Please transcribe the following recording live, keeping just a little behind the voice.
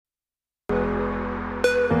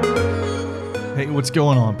Hey, what's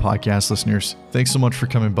going on, podcast listeners? Thanks so much for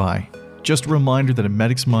coming by. Just a reminder that A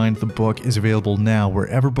Medic's Mind, the book, is available now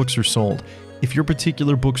wherever books are sold. If your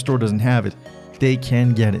particular bookstore doesn't have it, they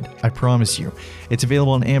can get it, I promise you. It's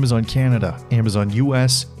available on Amazon Canada, Amazon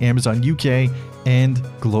US, Amazon UK, and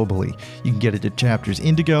globally. You can get it at Chapters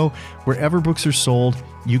Indigo. Wherever books are sold,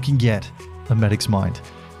 you can get A Medic's Mind.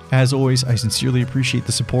 As always, I sincerely appreciate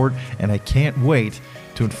the support, and I can't wait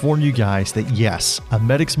to inform you guys that yes, A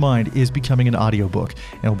Medic's Mind is becoming an audiobook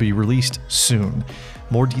and will be released soon.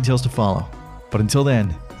 More details to follow. But until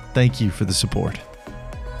then, thank you for the support.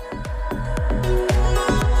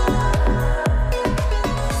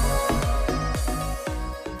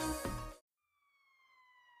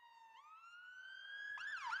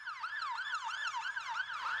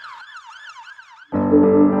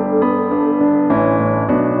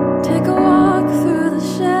 Take a walk through the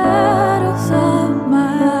shadows of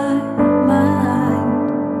my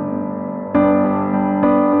mind.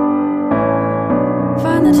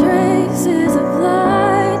 Find the traces of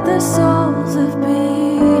light the souls leave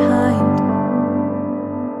behind.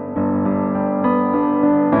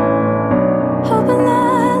 Hoping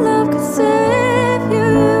that love could save you.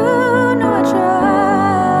 You know I tried.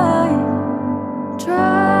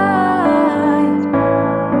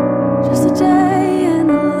 Just a day in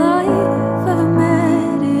the life of a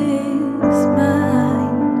medic's mind.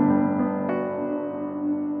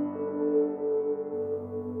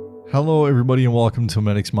 Hello, everybody, and welcome to A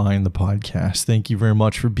Medic's Mind, the podcast. Thank you very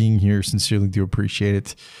much for being here. Sincerely do appreciate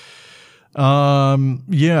it.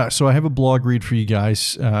 So I have a blog read for you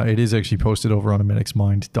guys. It is actually posted over on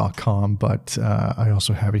amedicsmind.com, but I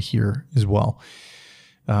also have it here as well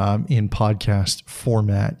in podcast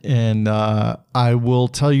format. And I will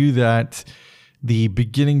tell you that the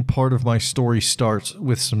beginning part of my story starts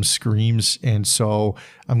with some screams, and so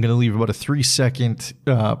I'm going to leave about a 3-second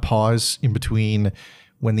pause in between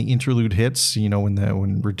when the interlude hits,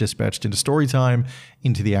 when we're dispatched into story time,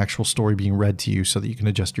 into the actual story being read to you so that you can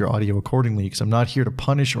adjust your audio accordingly, because I'm not here to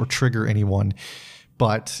punish or trigger anyone,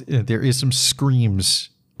 but there is some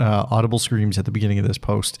screams, audible screams at the beginning of this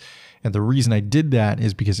post. And the reason I did that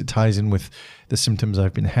is because it ties in with the symptoms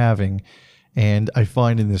I've been having. And I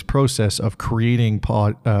find in this process of creating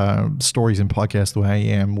stories and podcasts the way I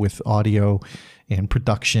am with audio and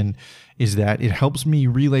production is that it helps me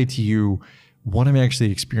relay to you what I'm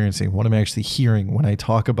actually experiencing, what I'm actually hearing. When I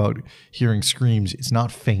talk about hearing screams, it's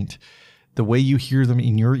not faint. The way you hear them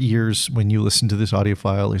in your ears when you listen to this audio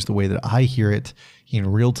file is the way that I hear it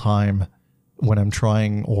in real time when I'm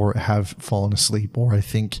trying or have fallen asleep, or I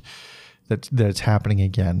think that it's happening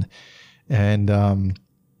again. And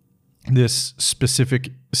this specific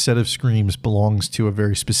set of screams belongs to a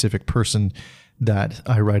very specific person that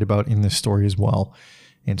I write about in this story as well.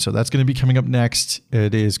 And so that's going to be coming up next.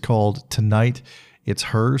 It is called Tonight, It's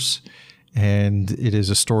Hers. And it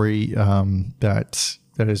is a story that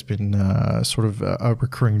has been sort of a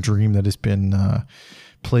recurring dream that has been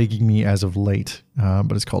plaguing me as of late.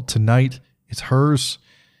 But it's called Tonight, It's Hers.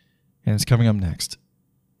 And it's coming up next.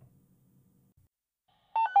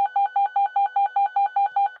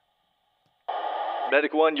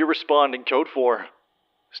 Medic 1, you're responding. Code 4.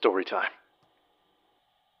 Story time.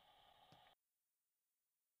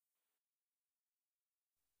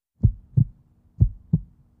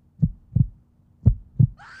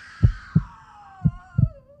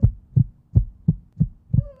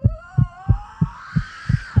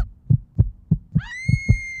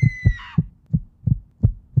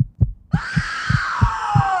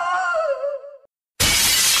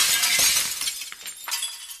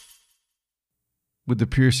 With the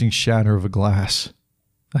piercing shatter of a glass,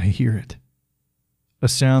 I hear it. A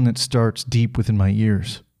sound that starts deep within my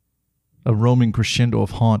ears. A roaming crescendo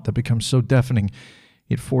of haunt that becomes so deafening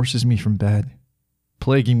it forces me from bed,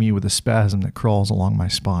 plaguing me with a spasm that crawls along my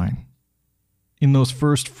spine. In those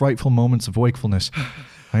first frightful moments of wakefulness,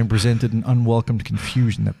 I am presented an unwelcomed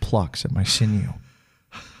confusion that plucks at my sinew.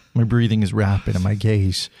 My breathing is rapid and my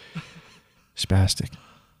gaze spastic.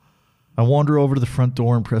 I wander over to the front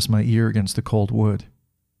door and press my ear against the cold wood.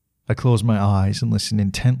 I close my eyes and listen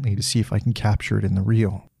intently to see if I can capture it in the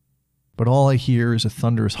reel. But all I hear is a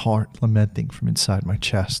thunderous heart lamenting from inside my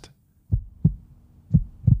chest.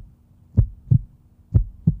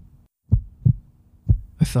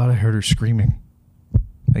 I thought I heard her screaming.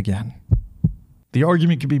 Again. The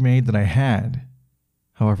argument could be made that I had,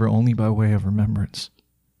 however only by way of remembrance.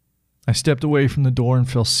 I stepped away from the door and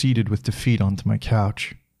fell seated with defeat onto my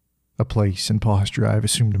couch. A place and posture I have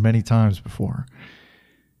assumed many times before.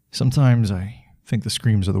 Sometimes I think the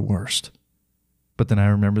screams are the worst, but then I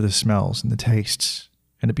remember the smells and the tastes,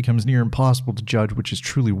 and it becomes near impossible to judge which is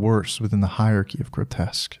truly worse within the hierarchy of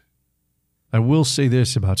grotesque. I will say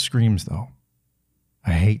this about screams, though.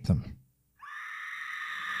 I hate them.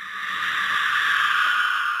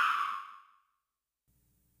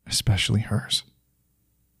 Especially hers.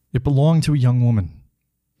 It belonged to a young woman,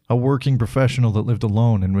 a working professional that lived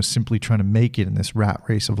alone and was simply trying to make it in this rat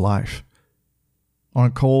race of life. On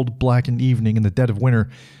a cold, blackened evening in the dead of winter,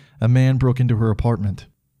 a man broke into her apartment.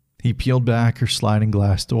 He peeled back her sliding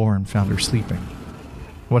glass door and found her sleeping.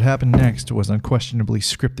 What happened next was unquestionably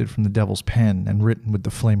scripted from the devil's pen and written with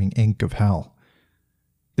the flaming ink of hell.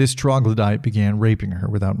 This troglodyte began raping her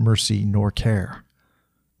without mercy nor care.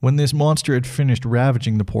 When this monster had finished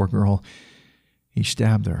ravaging the poor girl, he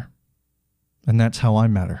stabbed her. And that's how I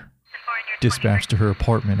met her, dispatched to her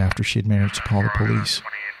apartment after she had managed to call the police.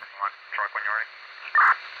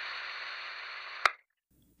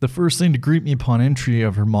 The first thing to greet me upon entry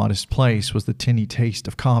of her modest place was the tinny taste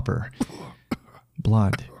of copper.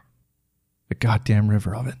 Blood. A goddamn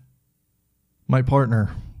river of it. My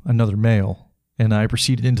partner, another male, and I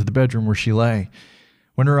proceeded into the bedroom where she lay.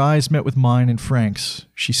 When her eyes met with mine and Frank's,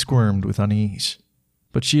 she squirmed with unease.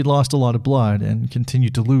 But she had lost a lot of blood and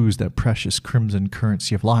continued to lose that precious crimson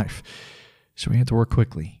currency of life, so we had to work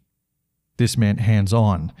quickly. This meant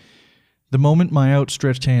hands-on. The moment my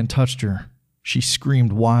outstretched hand touched her, she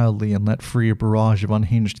screamed wildly and let free a barrage of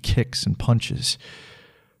unhinged kicks and punches.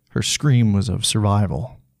 Her scream was of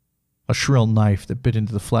survival, a shrill knife that bit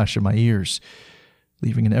into the flesh of my ears,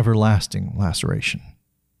 leaving an everlasting laceration.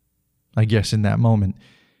 I guess in that moment,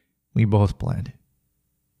 we both bled,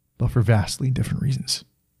 but for vastly different reasons.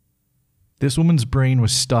 This woman's brain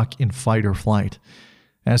was stuck in fight or flight.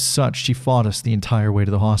 As such, she fought us the entire way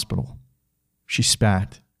to the hospital. She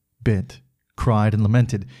spat, bit, cried, and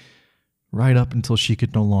lamented, right up until she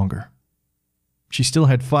could no longer. She still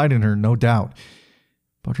had fight in her, no doubt,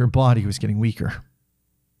 but her body was getting weaker.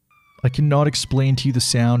 I cannot explain to you the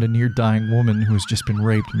sound a near-dying woman who has just been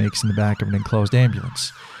raped makes in the back of an enclosed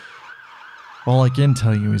ambulance. All I can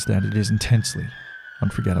tell you is that it is intensely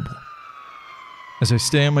unforgettable. As I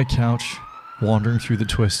stay on my couch, wandering through the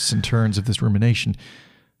twists and turns of this rumination,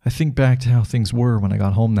 I think back to how things were when I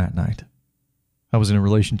got home that night. I was in a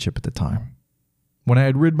relationship at the time. When I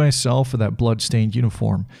had rid myself of that blood-stained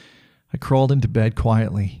uniform, I crawled into bed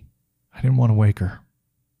quietly. I didn't want to wake her.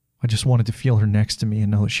 I just wanted to feel her next to me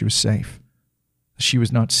and know that she was safe, that she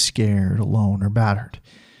was not scared, alone, or battered.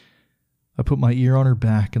 I put my ear on her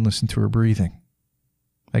back and listened to her breathing.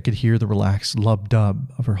 I could hear the relaxed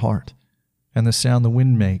lub-dub of her heart, and the sound the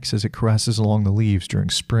wind makes as it caresses along the leaves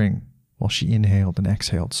during spring while she inhaled and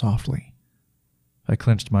exhaled softly. I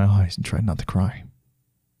clenched my eyes and tried not to cry.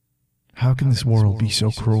 How can this world be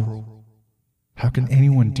so cruel? How can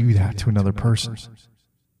anyone do that to another person?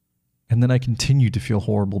 And then I continued to feel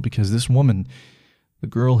horrible because this woman, the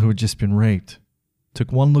girl who had just been raped,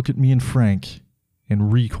 took one look at me and Frank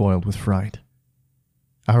and recoiled with fright.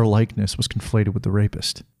 Our likeness was conflated with the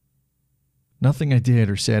rapist. Nothing I did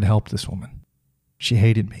or said helped this woman. She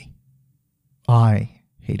hated me. I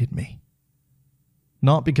hated me.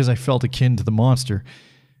 Not because I felt akin to the monster,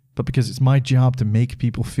 but because it's my job to make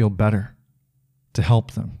people feel better, to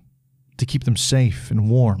help them, to keep them safe and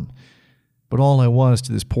warm. But all I was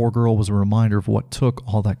to this poor girl was a reminder of what took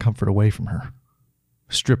all that comfort away from her,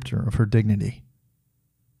 stripped her of her dignity.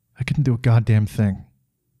 I couldn't do a goddamn thing,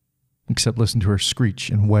 except listen to her screech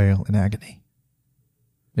and wail in agony.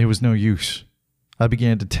 It was no use. I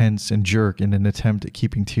began to tense and jerk in an attempt at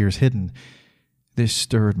keeping tears hidden. This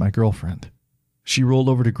stirred my girlfriend. She rolled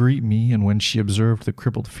over to greet me, and when she observed the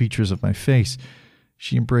crippled features of my face,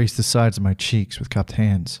 she embraced the sides of my cheeks with cupped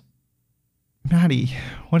hands. "Maddie,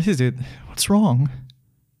 what is it? What's wrong?"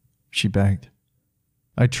 she begged.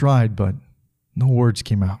 I tried, but no words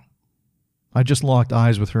came out. I just locked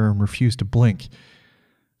eyes with her and refused to blink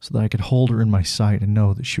so that I could hold her in my sight and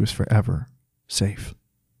know that she was forever safe.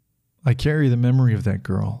 I carry the memory of that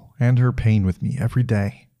girl and her pain with me every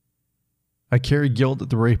day. I carry guilt that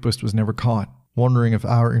the rapist was never caught, wondering if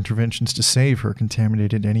our interventions to save her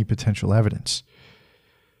contaminated any potential evidence.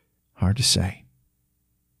 Hard to say.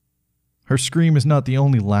 Her scream is not the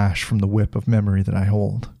only lash from the whip of memory that I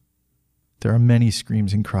hold. There are many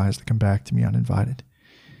screams and cries that come back to me uninvited.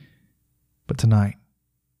 But tonight,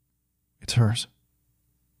 it's hers.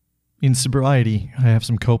 In sobriety, I have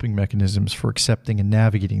some coping mechanisms for accepting and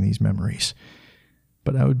navigating these memories.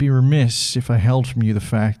 But I would be remiss if I held from you the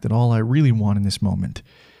fact that all I really want in this moment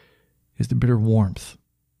is the bitter warmth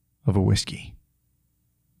of a whiskey.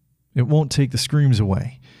 It won't take the screams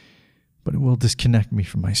away, but it will disconnect me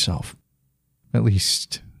from myself. At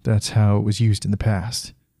least, that's how it was used in the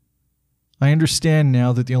past. I understand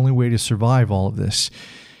now that the only way to survive all of this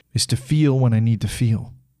is to feel when I need to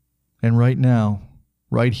feel. And right now,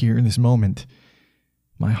 right here in this moment,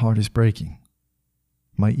 my heart is breaking.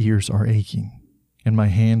 My ears are aching, and my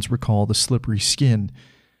hands recall the slippery skin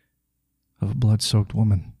of a blood-soaked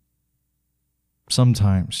woman.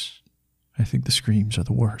 Sometimes I think the screams are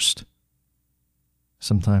the worst.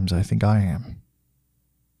 Sometimes I think I am.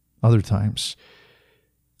 Other times,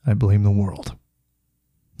 I blame the world.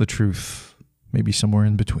 The truth may be somewhere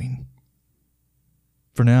in between.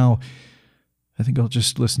 For now, I think I'll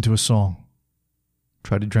just listen to a song.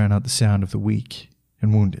 Try to drown out the sound of the weak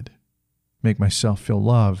and wounded. Make myself feel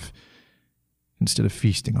love instead of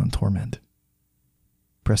feasting on torment.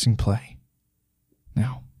 Pressing play.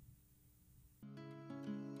 Now.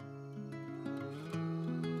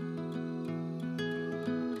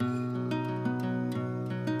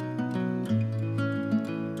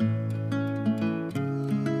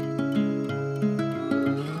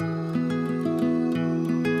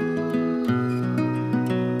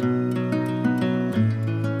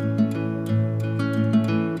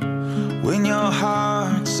 When your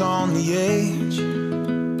heart's on the edge,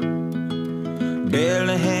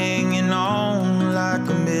 barely hanging on like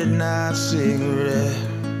a midnight cigarette.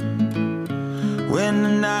 When the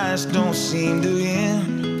nights don't seem to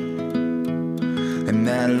end, and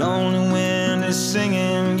that lonely wind is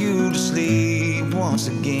singing you to sleep once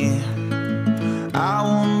again, I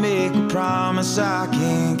won't make a promise I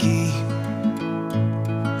can't keep.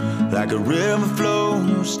 Like a river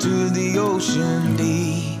flows to the ocean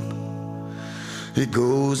deep, it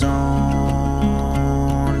goes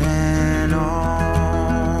on and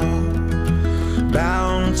on,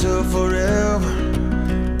 bound to forever,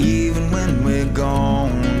 even when we're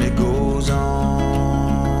gone. It goes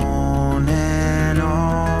on and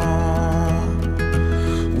on.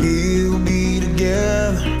 We'll be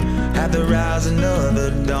together at the rising of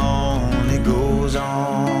the dawn. It goes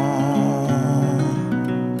on.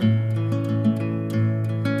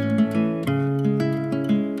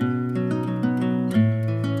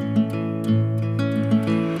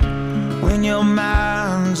 When your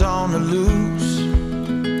mind's on the loose,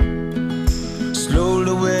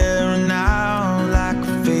 slowly wearing out like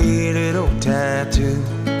a faded old tattoo.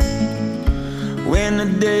 When the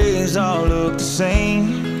days all look the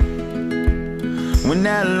same, when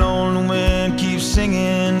that lonely wind keeps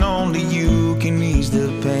singing, only you can ease the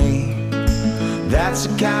pain. That's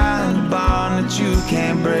the kind of bond that you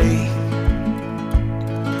can't break.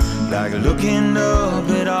 Like looking up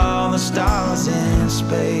at all the stars in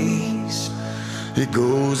space. It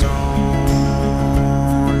goes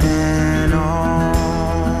on and on,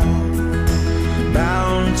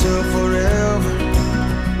 bound to forever,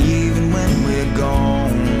 even when we're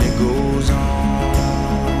gone. It goes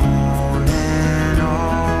on and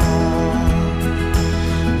on.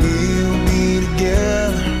 We'll be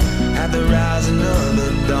together at the rising of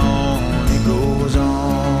the dawn. It goes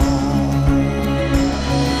on.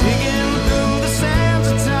 Digging through the sands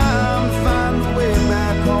of time to find the way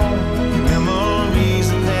back home. Your memories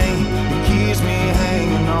the thing that keeps me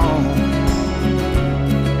hanging on.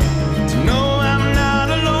 To know I'm not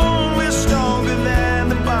alone, we're stronger than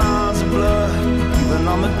the bonds of blood. Even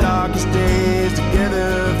on the darkest days,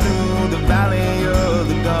 together through the valley of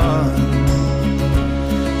the gun.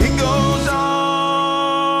 It goes on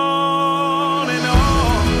and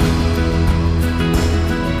on,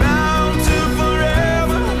 bound to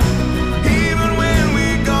forever, even when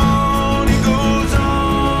we're gone. It goes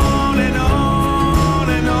on and on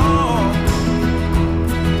and on.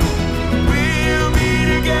 We'll be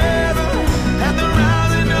together at the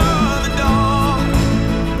rising of the dawn.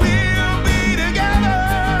 We'll be together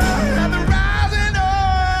at the rising of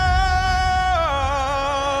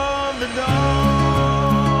the dawn.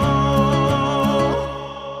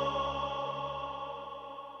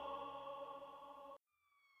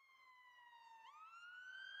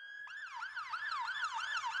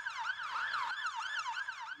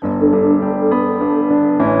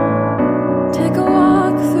 Take a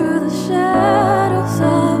walk through the shadows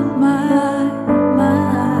of my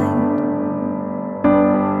mind.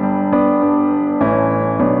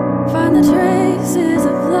 Find the traces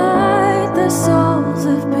of light the souls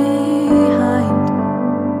have been.